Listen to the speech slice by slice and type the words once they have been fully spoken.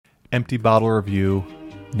empty bottle review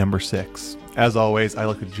number 6. As always, I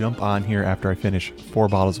like to jump on here after I finish 4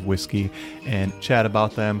 bottles of whiskey and chat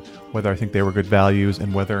about them, whether I think they were good values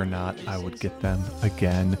and whether or not I would get them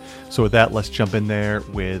again. So with that, let's jump in there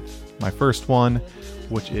with my first one,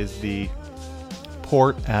 which is the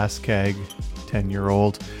Port Ass Keg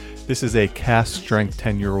 10-year-old. This is a cask strength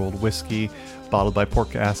 10-year-old whiskey bottled by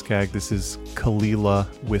Port Ass Keg. This is Kalila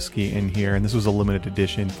whiskey in here, and this was a limited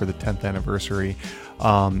edition for the 10th anniversary.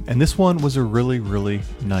 And this one was a really, really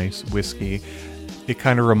nice whiskey. It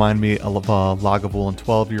kind of reminded me of a Lagavulin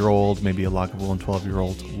 12-year-old, maybe a Lagavulin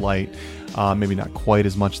 12-year-old light. Maybe not quite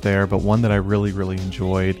as much there, but one that I really, really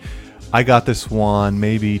enjoyed. I got this one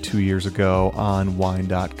maybe 2 years ago on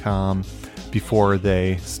wine.com before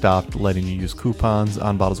they stopped letting you use coupons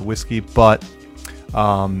on bottles of whiskey, but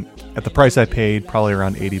at the price I paid, probably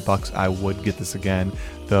around $80, I would get this again,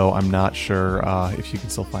 though I'm not sure if you can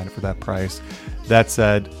still find it for that price. That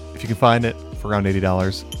said, if you can find it for around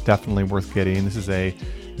 $80, definitely worth getting. This is a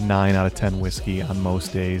 9 out of 10 whiskey on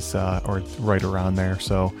most days, or right around there.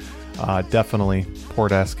 So definitely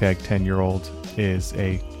Port Ass Keg 10-year-old is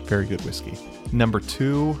a very good whiskey. Number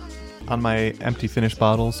 2 on my empty finish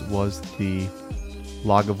bottles was the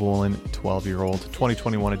Lagavulin 12-year-old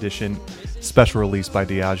 2021 edition, special release by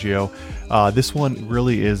Diageo. This one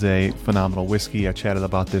really is a phenomenal whiskey. I chatted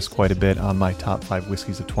about this quite a bit on my top 5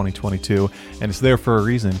 whiskeys of 2022, and it's there for a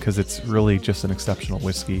reason because it's really just an exceptional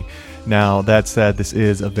whiskey. Now, that said, this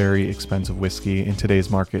is a very expensive whiskey. In today's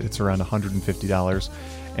market, it's around $150,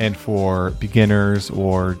 and for beginners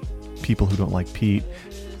or people who don't like peat,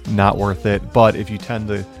 not worth it. But if you tend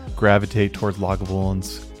to gravitate towards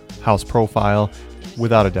Lagavulin's house profile,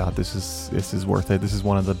 without a doubt, this is worth it. This is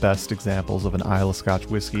one of the best examples of an Islay Scotch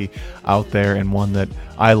whiskey out there, and one that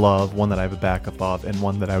I love, one that I have a backup of, and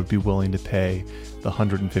one that I would be willing to pay the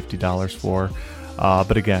 $150 for.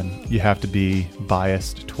 But again, you have to be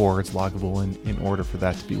biased towards Lagavulin in order for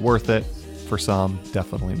that to be worth it. For some,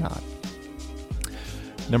 definitely not.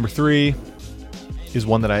 Number 3 is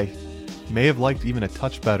one that I may have liked even a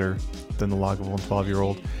touch better than the Lagavulin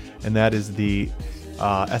 12-year-old, and that is the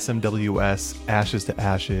SMWS Ashes to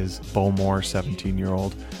Ashes Bowmore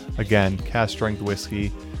 17-year-old. Again, cask strength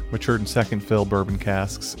whiskey, matured in second fill bourbon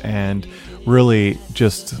casks, and really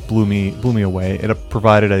just blew me away. It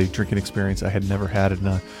provided a drinking experience I had never had in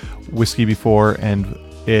a whiskey before, and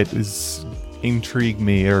it is intrigued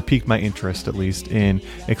me, or piqued my interest at least, in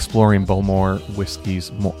exploring Bowmore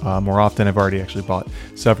whiskeys more often. I've already actually bought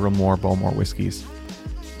several more Bowmore whiskeys.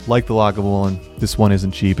 Like the Lagavulin, this one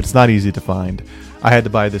isn't cheap. It's not easy to find. I had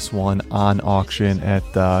to buy this one on auction at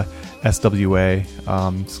SWA,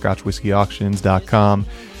 ScotchWhiskeyAuctions.com,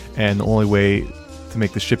 and the only way to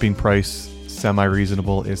make the shipping price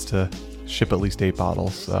semi-reasonable is to ship at least 8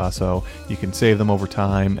 bottles. So you can save them over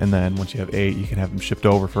time, and then once you have 8, you can have them shipped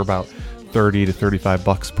over for about $30 to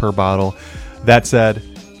 $35 per bottle. That said,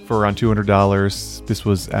 for around $200, this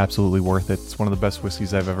was absolutely worth it. It's one of the best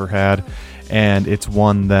whiskeys I've ever had, and it's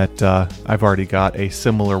one that I've already got a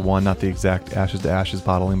similar one, not the exact Ashes to Ashes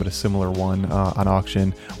bottling, but a similar one on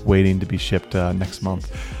auction waiting to be shipped next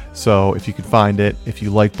month. So if you can find it, if you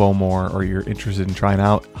like Bowmore or you're interested in trying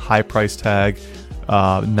out, high price tag,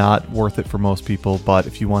 not worth it for most people, but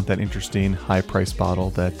if you want that interesting high price bottle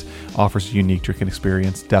that offers a unique drinking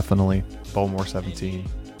experience, definitely Bowmore 17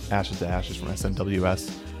 Ashes to Ashes from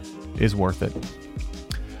SMWS is worth it.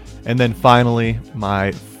 And then finally,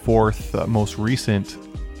 my 4th most recent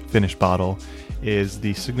finished bottle is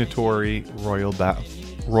the Signatory Royal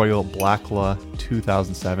Blackla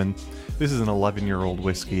 2007. This is an 11-year-old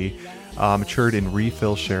whiskey, matured in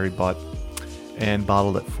refill sherry butt and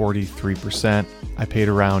bottled at 43%. I paid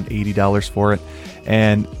around $80 for it,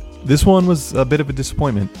 and this one was a bit of a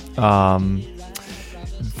disappointment.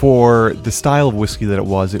 For the style of whiskey that it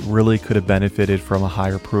was, it really could have benefited from a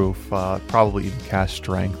higher proof, probably even cask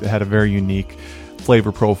strength. It had a very unique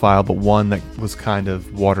flavor profile, but one that was kind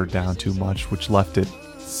of watered down too much, which left it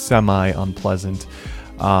semi-unpleasant.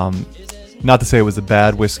 Not to say it was a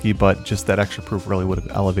bad whiskey, but just that extra proof really would have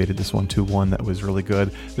elevated this one to one that was really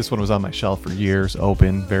good. This one was on my shelf for years,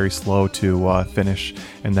 open, very slow to finish,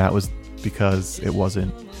 and that was because it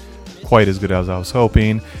wasn't quite as good as I was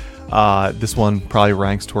hoping. This one probably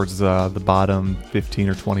ranks towards the bottom 15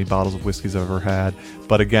 or 20 bottles of whiskeys I've ever had.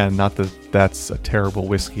 But again, not that that's a terrible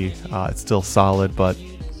whiskey. It's still solid, but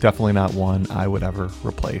definitely not one I would ever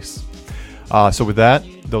replace. So with that,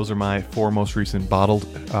 those are my 4 most recent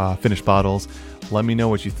finished bottles. Let me know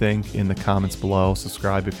what you think in the comments below.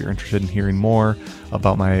 Subscribe if you're interested in hearing more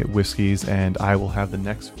about my whiskeys, and I will have the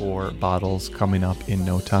next 4 bottles coming up in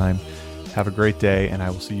no time. Have a great day, and I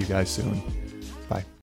will see you guys soon. Bye.